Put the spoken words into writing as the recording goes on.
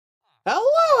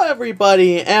Hello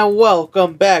everybody, and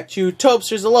welcome back to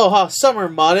Tobster's Aloha Summer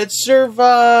Modded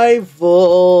Survival.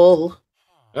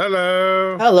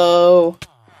 Hello. Hello.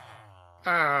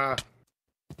 Punch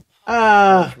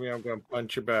me, I'm gonna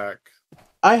punch you back.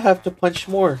 I have to punch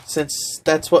more, since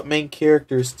that's what main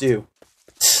characters do.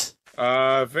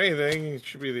 If anything, it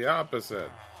should be the opposite.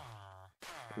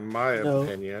 In my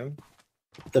opinion.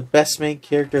 The best main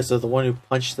characters are the one who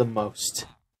punch the most.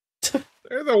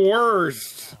 They're the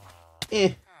worst.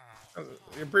 Eh.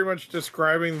 You're pretty much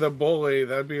describing the bully.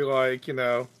 That'd be like, you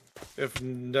know, if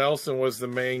Nelson was the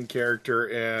main character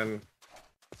in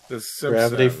The Simpsons.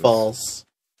 Gravity Falls.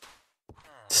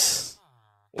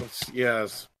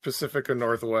 Yes, Pacifica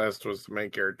Northwest was the main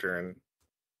character in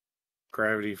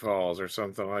Gravity Falls or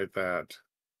something like that.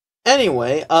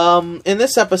 Anyway, in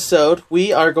this episode,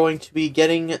 we are going to be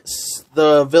getting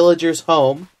the villagers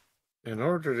home. In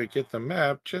order to get the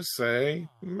map, just say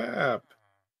map.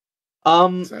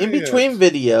 In between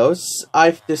videos,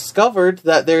 I've discovered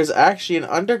that there's actually an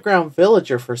underground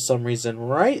villager for some reason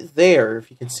right there, if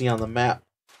you can see on the map.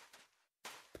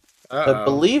 I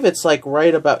believe it's like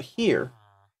right about here.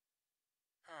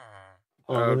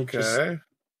 Let me just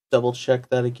double check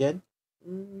that again.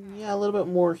 Yeah, a little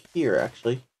bit more here,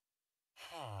 actually.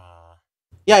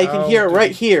 Yeah, you can hear it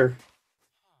right here.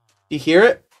 Do you hear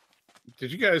it?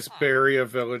 Did you guys bury a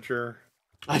villager?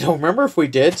 I don't remember if we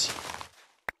did.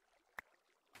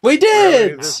 We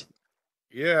did! Really?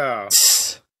 Yeah.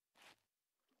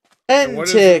 And what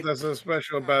is it that's so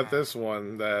special about this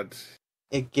one that...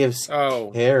 It gives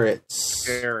carrots.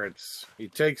 Carrots. He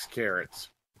takes carrots.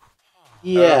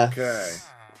 Yeah. Okay.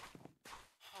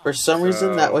 For some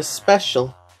reason, that was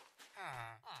special.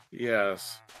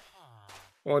 Yes.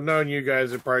 Well, knowing you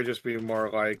guys, it'd probably just be more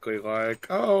likely like,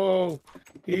 oh,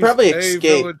 he probably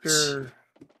escaped. Villager.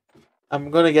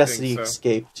 I'm gonna guess that he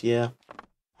escaped, yeah.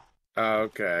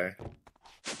 Okay.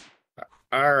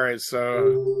 Alright,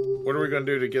 so what are we gonna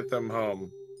do to get them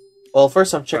home? Well,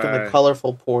 first I'm checking the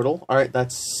colorful portal. Alright,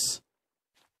 that's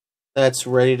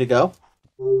ready to go.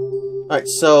 Alright,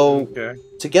 so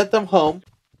to get them home,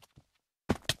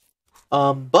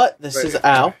 but this is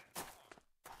Al.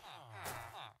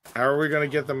 How are we gonna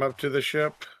get them up to the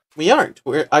ship? We aren't.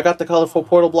 I got the colorful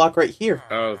portal block right here.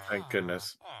 Oh, thank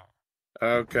goodness.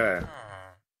 Okay.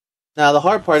 Now, the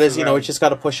hard part is, you know, we just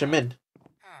gotta push him in.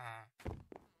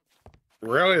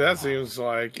 Really? That seems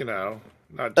like, you know,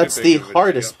 not That's the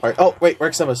hardest part. Oh, wait,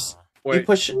 RexTempus. You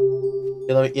push...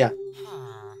 Yeah.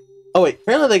 Oh, wait,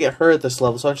 apparently they get hurt at this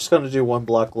level, so I'm just gonna do one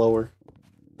block lower.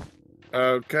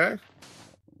 Okay.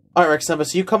 Alright,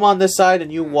 RexTempus, you come on this side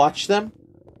and you watch them.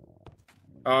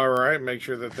 Alright, make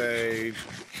sure that they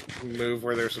move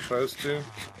where they're supposed to.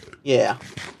 Yeah.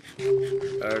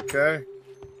 Okay.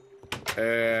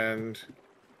 And...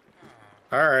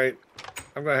 Alright.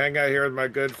 I'm gonna hang out here with my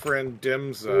good friend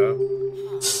Dimza.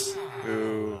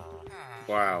 Who...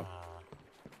 Wow.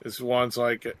 This one's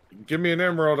like, give me an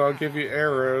emerald, I'll give you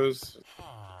arrows.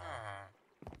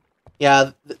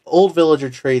 Yeah, the old villager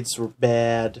trades were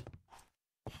bad.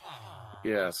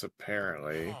 Yes,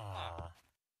 apparently.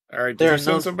 Alright, did you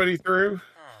send somebody through?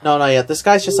 No, not yet. This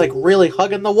guy's just like really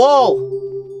hugging the wall!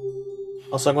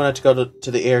 Also, I'm gonna have to go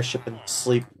to the airship and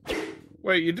sleep.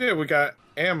 Wait, you did? We got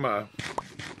Emma.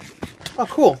 Oh,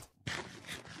 cool.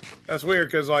 That's weird,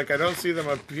 because, like, I don't see them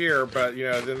appear, but, you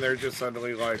know, then they're just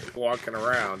suddenly, like, walking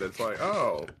around. It's like,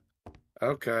 oh,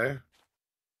 okay.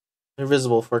 They're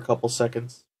visible for a couple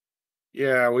seconds.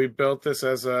 Yeah, we built this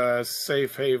as a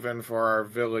safe haven for our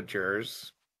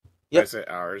villagers. Yep. I say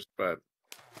ours, but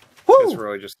Woo! It's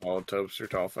really just all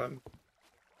TobsterDolphin.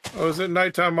 Oh, is it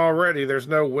nighttime already? There's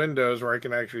no windows where I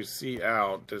can actually see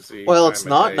out to see. Well, it's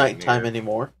not nighttime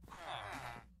anymore.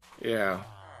 Yeah.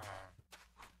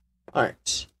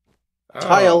 Alright.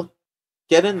 Tile,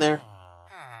 get in there.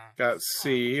 Got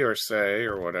C or say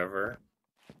or whatever.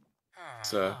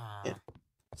 So. Yeah.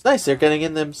 It's nice, they're getting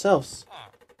in themselves.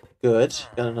 Good.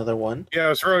 Got another one. Yeah,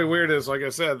 what's really weird is, like I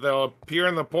said, they'll appear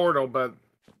in the portal, but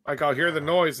like I'll hear the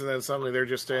noise and then suddenly they're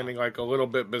just standing like a little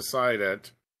bit beside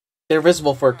it. They're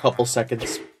visible for a couple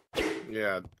seconds.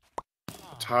 Yeah.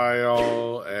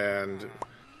 Tile and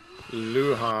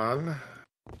Luhan.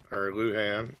 Or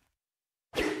Luhan.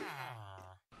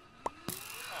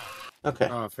 Okay.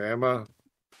 Oh, Fama.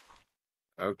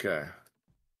 Okay.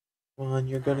 One,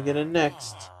 you're gonna get in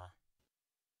next.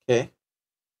 Okay.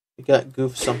 We got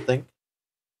Goof something.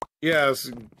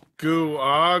 Yes,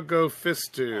 Guago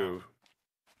Fistu.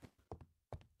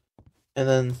 And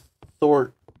then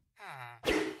Thorn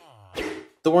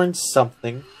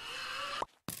something.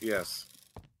 Yes.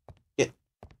 Yeah.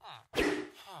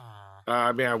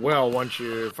 I mean, I will once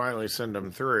you finally send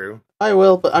them through. I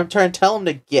will, but I'm trying to tell him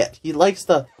to get. He likes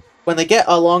the... When they get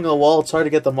along the wall, it's hard to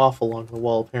get them off along the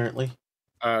wall, apparently.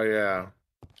 Oh, yeah.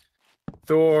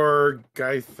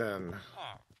 Thorgeithen.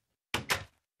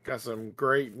 Got some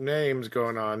great names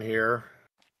going on here.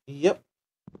 Yep.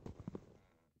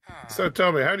 So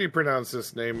tell me, how do you pronounce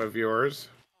this name of yours?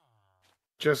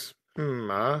 Just,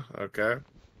 okay.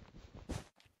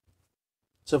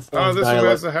 So oh, this dialect. one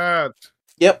has a hat.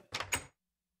 Yep.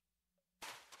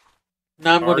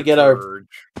 Now I'm going to get our...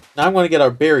 Now I'm going to get our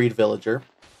buried villager.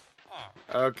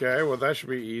 Okay, well that should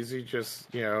be easy.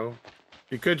 Just, you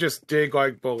could just dig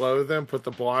like below them, put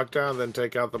the block down, then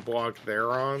take out the block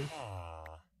they're on.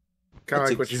 Kind of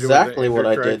like what you do with the what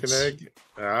I did. Egg.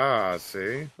 Ah,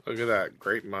 see? Look at that.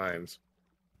 Great minds.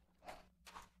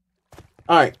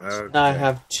 Alright, so now I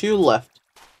have 2 left.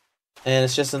 And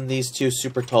it's just in these 2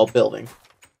 super tall buildings.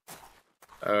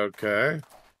 Okay.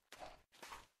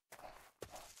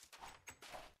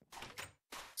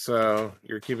 So,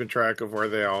 you're keeping track of where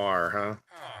they all are, huh?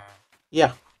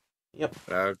 Yeah. Yep.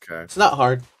 Okay. It's not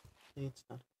hard. It's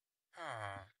not.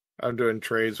 I'm doing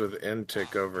trades with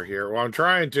Intic over here. Well, I'm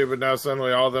trying to, but now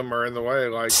suddenly all of them are in the way.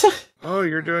 Like, oh,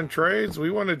 you're doing trades? We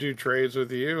want to do trades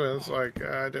with you. And it's like,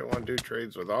 I didn't want to do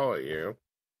trades with all of you.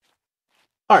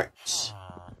 Alright.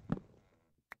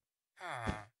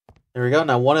 There we go.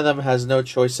 Now one of them has no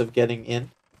choice of getting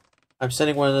in. I'm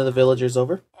sending one of the villagers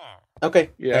over. Okay.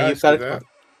 Yeah, you've got it.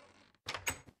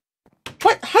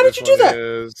 What? How did you do that?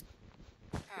 Is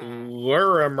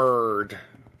Lurimerd.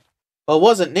 Well, it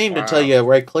wasn't named until you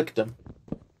right-clicked him.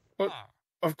 Well,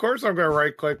 of course I'm going to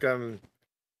right-click on...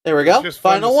 There we go. It's just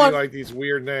fun Final to one. See, like, these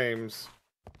weird names.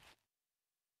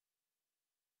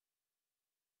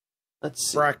 Let's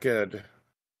see. Bracked.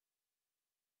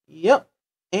 Yep.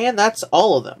 And that's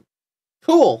all of them.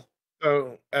 Cool.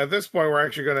 So, at this point, we're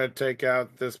actually going to take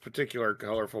out this particular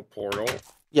colorful portal.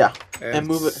 Yeah. And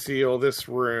move it. Seal this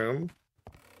room.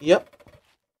 Yep.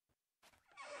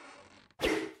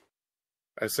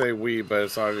 I say we, but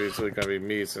it's obviously going to be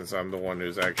me since I'm the one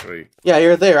who's actually... Yeah,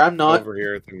 you're there. I'm not. Over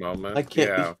here at the moment. I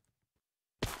can't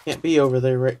be over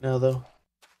there right now, though.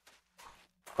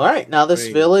 Alright, now this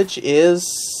village is...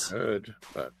 Good,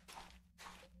 but...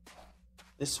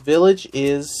 This village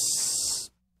is...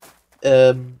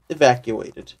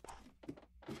 evacuated.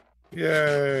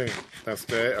 Yay! Now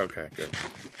stay? Okay, good.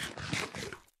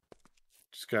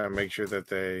 Just gotta make sure that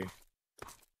they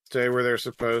stay where they're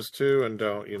supposed to and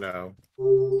don't,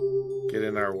 get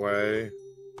in our way.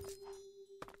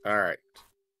 Alright.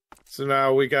 So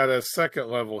now we got a second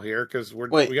level here, because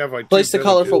we have like... Place the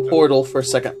colorful portal for a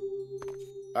second.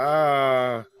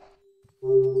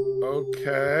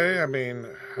 Okay, I mean...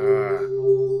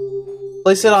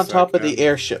 Place it on top of the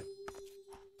airship.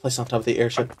 Place on top of the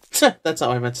airship. That's not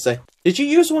what I meant to say. Did you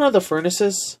use one of the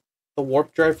furnaces? The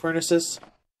warp drive furnaces?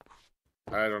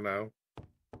 I don't know.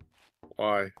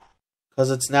 Why? Because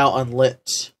it's now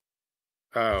unlit.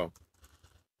 Oh.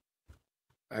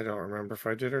 I don't remember if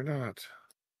I did or not.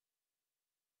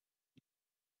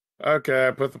 Okay,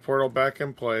 I put the portal back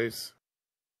in place.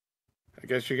 I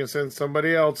guess you can send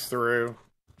somebody else through.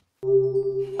 I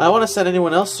don't want to send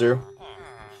anyone else through.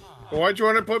 Why'd you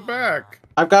want to put back?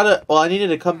 I've got to... Well, I needed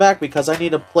to come back because I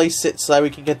need to place it so that we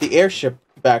can get the airship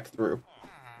back through.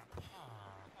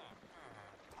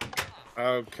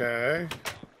 Okay.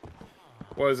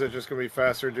 Was it just going to be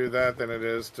faster to do that than it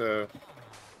is to...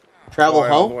 Travel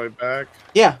home? All the way back?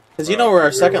 Yeah, because you know where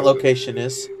our second location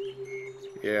is.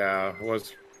 Yeah, it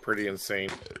was pretty insane.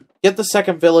 Get the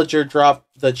second villager, drop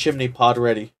the chimney pod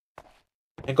ready.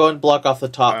 And go and block off the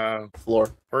top floor.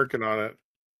 Working on it.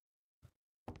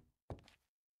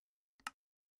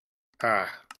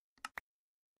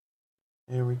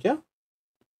 There we go.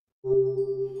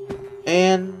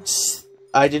 And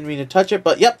I didn't mean to touch it,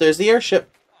 but yep, there's the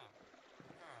airship.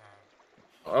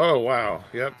 Oh, wow.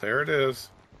 Yep, there it is.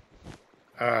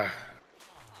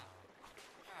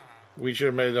 We should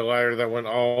have made the ladder that went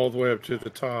all the way up to the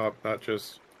top, not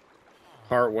just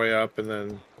part way up and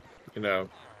then,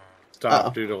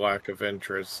 stop due to lack of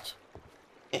interest.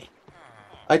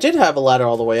 I did have a ladder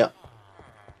all the way up.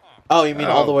 Oh, you mean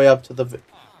all the way up to the...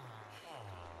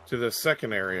 To the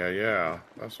second area, yeah.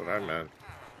 That's what I meant.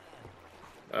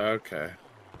 Okay.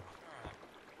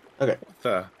 Okay. What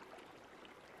the...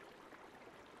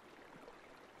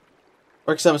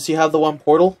 RexTempus, you have the one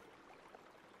portal?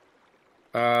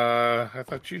 I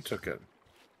thought you took it.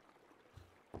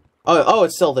 Oh,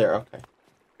 it's still there, okay.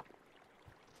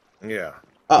 Yeah.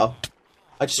 Uh-oh.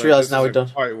 I just realized now we're done.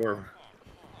 Quite where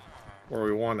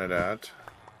we want it at.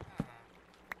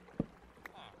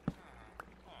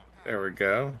 There we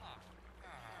go.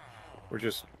 We're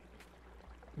just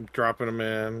dropping them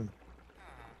in.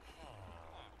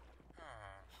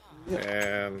 Yep.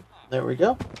 And... there we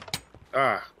go.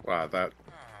 Ah, wow, that...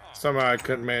 somehow I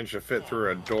couldn't manage to fit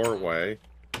through a doorway.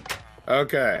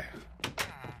 Okay.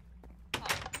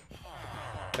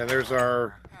 And there's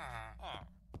our...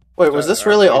 wait, was this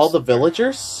really all the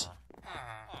villagers?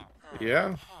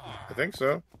 Yeah, I think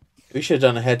so. We should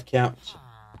have done a head count.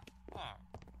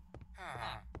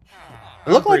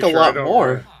 It looked like a lot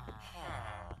more.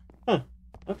 Huh.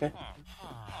 Okay.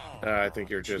 I think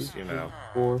you're just, 2, 3,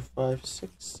 4, 5,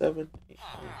 6, 7, 8,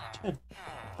 9, 10.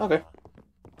 Okay.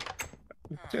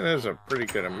 10 is a pretty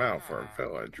good amount for a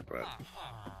village, but...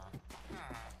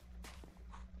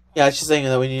 yeah, I was just saying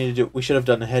that we should have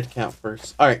done a head count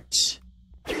first. Alright.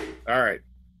 Alright.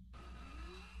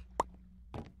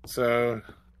 So...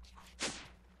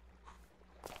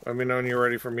 let me know when you're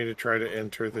ready for me to try to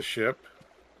enter the ship.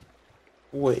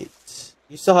 Wait.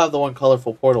 You still have the one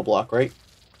colorful portal block, right?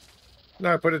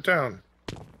 No, I put it down.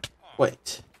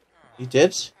 Wait. You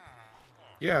did?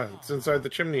 Yeah, it's inside the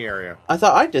chimney area. I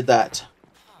thought I did that.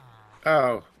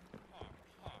 Oh.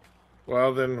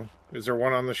 Well, then, is there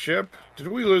one on the ship? Did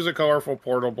we lose a colorful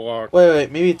portal block?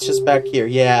 Wait, maybe it's just back here.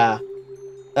 Yeah.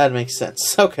 That makes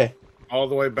sense. Okay. All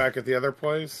the way back at the other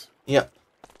place? Yep.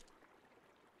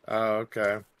 Oh,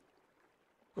 okay.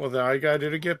 Well, then all you gotta do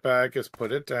to get back is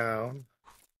put it down.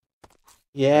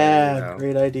 Yeah,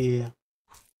 great idea.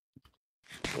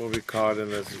 We'll be caught in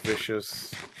this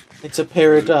vicious... it's a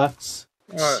paradox.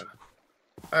 I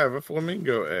have a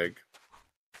flamingo egg.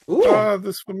 Ooh. Ah,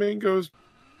 this flamingo's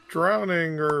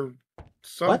drowning or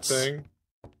something.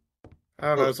 What? I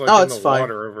don't know, it's like in the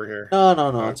water over here.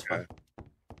 No, it's fine.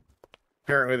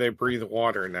 Apparently they breathe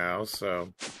water now,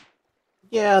 so...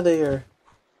 yeah, they are.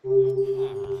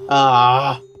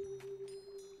 Ah.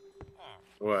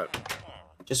 What?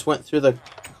 Just went through the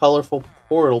colorful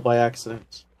portal by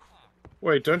accident.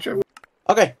 Wait, don't you...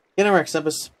 okay, get in,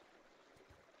 RexTempus.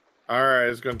 Alright,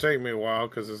 it's going to take me a while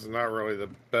because it's not really the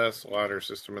best ladder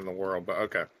system in the world, but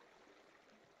okay.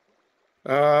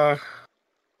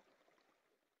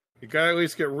 You gotta at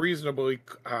least get reasonably...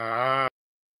 well,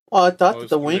 I thought that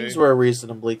the wings were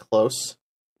reasonably close.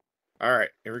 Alright,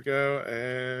 here we go,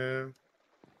 and...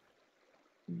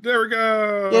 there we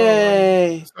go!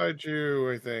 Yay! Inside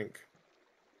you, I think.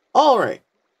 Alright.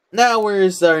 Now where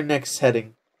is our next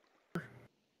heading?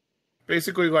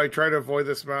 Basically, like, try to avoid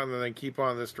this mountain and then keep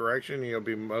on this direction. You'll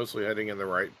be mostly heading in the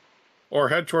right... or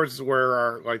head towards where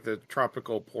our, like, the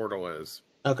tropical portal is.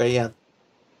 Okay, yeah.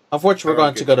 Unfortunately, we're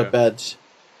going to go to bed.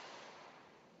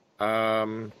 I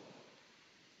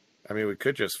mean, we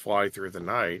could just fly through the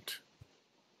night.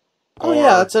 Oh,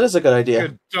 yeah, that is a good idea. You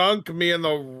could dunk me in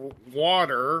the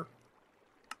water.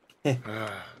 Yes.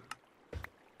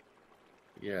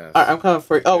 Alright, I'm coming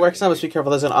for you. Oh, RexTempus, be careful.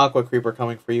 There's an aqua creeper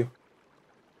coming for you.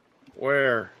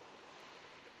 Where?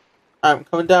 Alright, I'm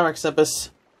coming down, RexTempus.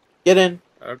 Get in.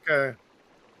 Okay.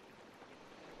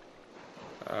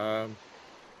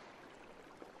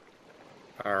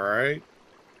 Alright.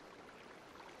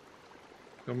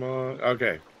 Come on.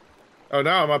 Okay. Oh,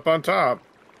 now I'm up on top.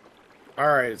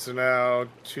 Alright, so now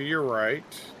to your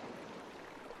right.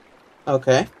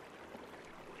 Okay.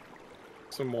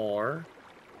 Some more.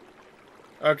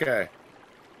 Okay.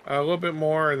 A little bit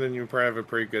more, and then you probably have a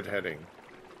pretty good heading.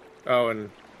 Oh, and,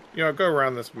 you know, go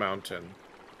around this mountain.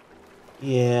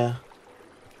 Yeah.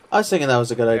 I was thinking that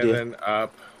was a good idea. And then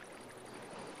up.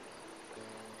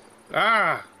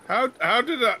 Ah! How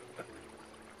did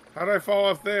I fall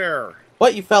off there?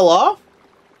 What, you fell off?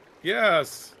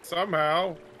 Yes,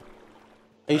 somehow.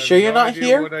 Are you sure you're not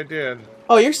here? What I did.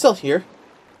 Oh, you're still here.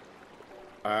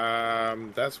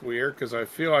 That's weird, because I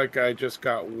feel like I just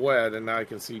got wet, and now I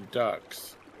can see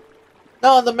ducks.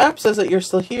 No, the map says that you're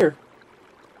still here.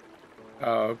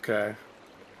 Oh, okay.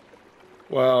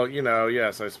 Well, you know,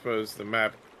 yes, I suppose the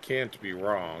map can't be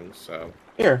wrong, so...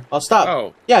 Here, I'll stop.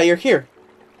 Oh. Yeah, you're here.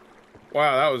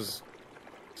 Wow, that was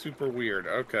super weird.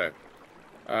 Okay.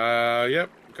 Yep,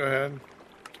 go ahead.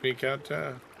 Give me a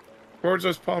countdown. Towards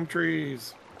those palm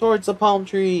trees. Towards the palm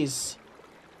trees.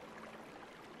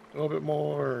 A little bit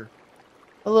more.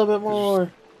 A little bit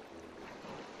more.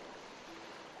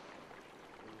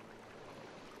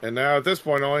 And now at this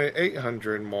point, only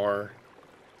 800 more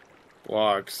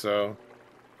blocks, so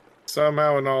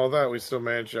somehow in all that, we still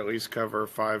managed to at least cover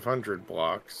 500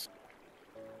 blocks.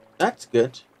 That's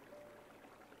good.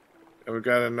 And we've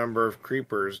got a number of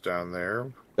creepers down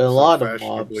there. A lot of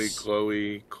fashionably mobs.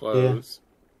 Glowy clothes. Yeah.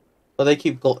 But they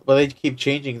keep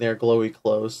changing their glowy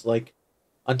clothes, like,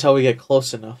 until we get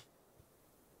close enough.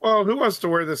 Well, who wants to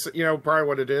wear this? You know, probably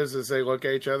what it is they look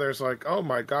at each other. It's like, oh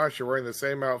my gosh, you're wearing the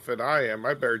same outfit I am.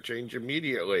 I better change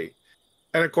immediately.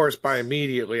 And of course, by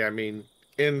immediately, I mean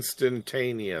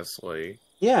instantaneously.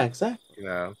 Yeah, exactly. You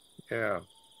know, yeah.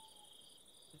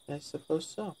 I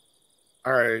suppose so.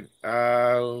 All right,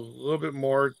 a little bit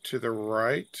more to the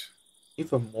right.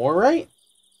 Even more right?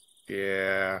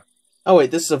 Yeah. Oh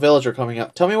wait, this is a villager coming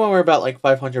up. Tell me when we're about like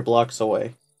 500 blocks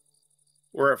away.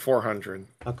 We're at 400.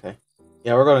 Okay.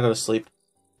 Yeah, we're gonna go to sleep.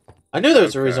 I knew there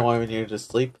was a reason why we needed to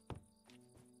sleep.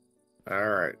 All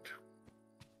right.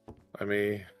 Let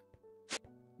me...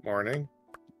 Morning.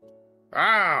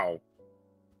 Ow!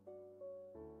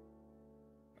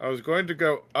 I was going to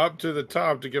go up to the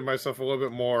top to give myself a little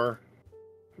bit more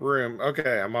room.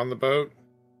 Okay, I'm on the boat.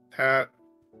 Hat.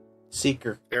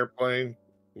 Seeker. Airplane.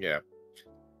 Yeah.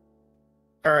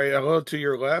 All right, a little to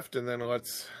your left, and then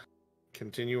let's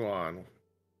continue on.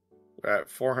 We're at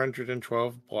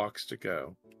 412 blocks to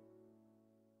go.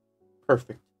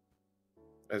 Perfect.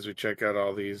 As we check out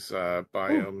all these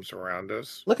biomes around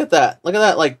us. Look at that! Look at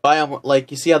that! Like biome.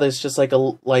 Like you see how there's just like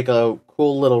a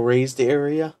cool little raised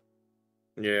area.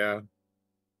 Yeah.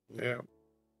 Yeah.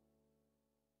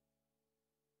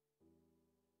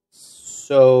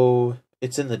 So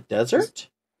it's in the desert?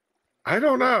 I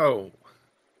don't know.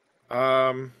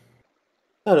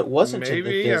 Thought it wasn't maybe. In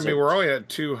the desert. I mean, we're only at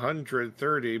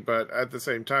 230, but at the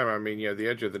same time, I mean, yeah, the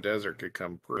edge of the desert could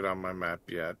come right on my map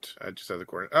yet. I just had the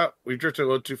corner. Oh, we've drifted a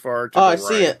little too far to the right. I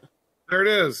see it. There it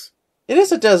is. It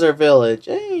is a desert village.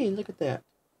 Hey, look at that.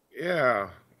 Yeah.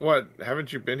 What?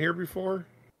 Haven't you been here before?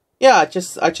 Yeah, I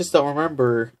just don't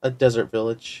remember a desert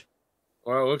village.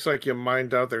 Well, it looks like you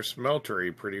mined out their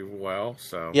smeltery pretty well,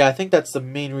 so... Yeah, I think that's the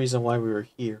main reason why we were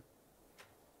here.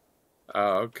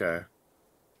 Oh, okay.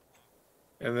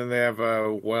 And then they have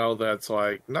a well that's,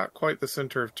 like, not quite the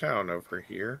center of town over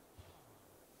here.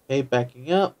 Okay,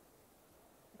 backing up.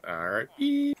 Alright.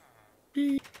 Beep,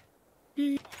 beep,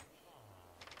 beep.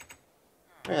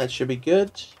 Alright, that should be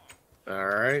good.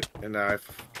 Alright, and now I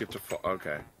get to fall...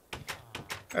 Okay.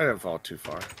 I didn't fall too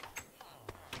far.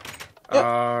 Yep.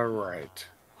 Alright.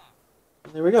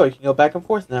 There we go, you can go back and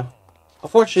forth now.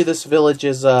 Unfortunately, this village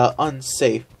is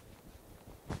unsafe.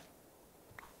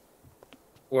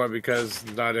 What, because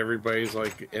not everybody's,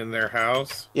 like, in their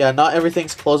house? Yeah, not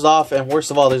everything's closed off, and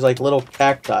worst of all, there's like little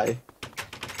cacti.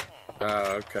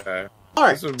 Okay.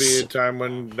 Alright. This would be a time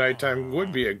when nighttime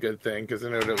would be a good thing, because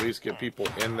then it would at least get people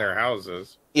in their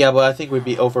houses. Yeah, but I think we'd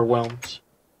be overwhelmed.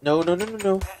 No.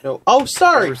 Oh,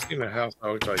 sorry! I've never seen a house that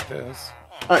looks like this.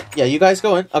 Alright, yeah, you guys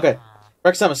go in. Okay.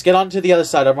 RexTempus, get on to the other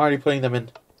side. I'm already putting them in.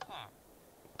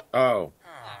 Oh.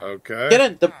 Okay. Get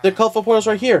in! The colorful portal's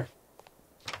right here.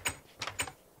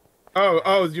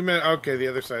 Oh, you meant... Okay, the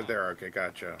other side there. Okay,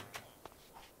 gotcha.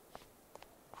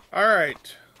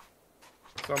 Alright.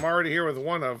 So I'm already here with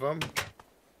one of them.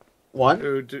 One?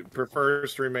 Who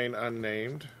prefers to remain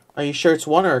unnamed. Are you sure it's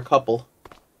one or a couple?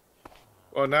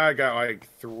 Well, now I got like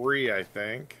 3, I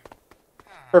think.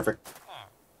 Perfect.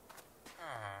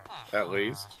 At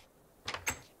least.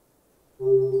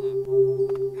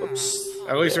 Oops.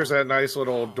 At least there's that nice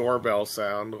little doorbell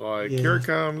sound. Like, here it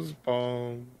comes.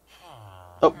 Boom.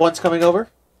 Oh, one's coming over.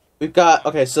 We've got...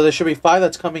 Okay, so there should be 5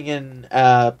 that's coming in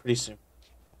pretty soon.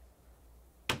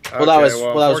 Well, that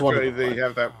was one of them. They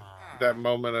have that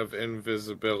moment of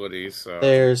invisibility, so...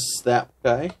 There's that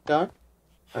guy gone.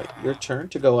 Alright, your turn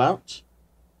to go out.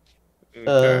 Okay.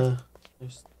 There we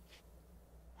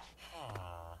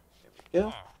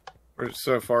go. We're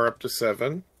so far up to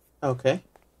 7. Okay.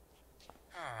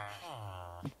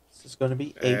 This is going to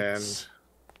be 8. And...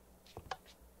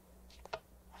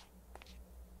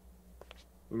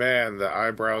 Man, the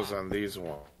eyebrows on these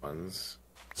ones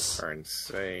are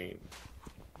insane.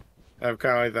 I have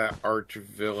kind of like that arch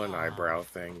villain eyebrow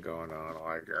thing going on,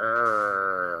 like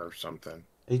or something.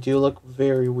 They do look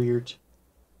very weird.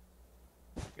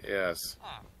 Yes.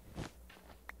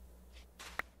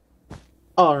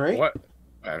 All right. What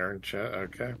pattern chat?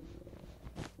 Okay.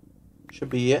 Should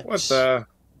be it. What the?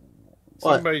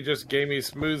 What? Somebody just gave me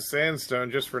smooth sandstone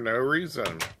just for no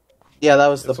reason. Yeah, that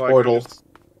was the portal. Like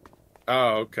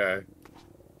oh, okay.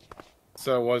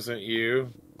 So it wasn't you?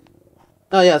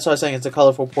 Oh, yeah, that's what I was saying. It's a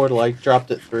colorful portal. I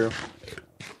dropped it through.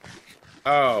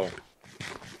 Oh.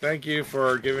 Thank you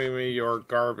for giving me your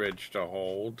garbage to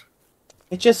hold.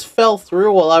 It just fell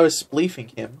through while I was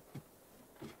spleefing him.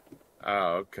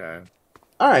 Oh, okay.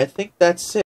 Alright, I think that's it.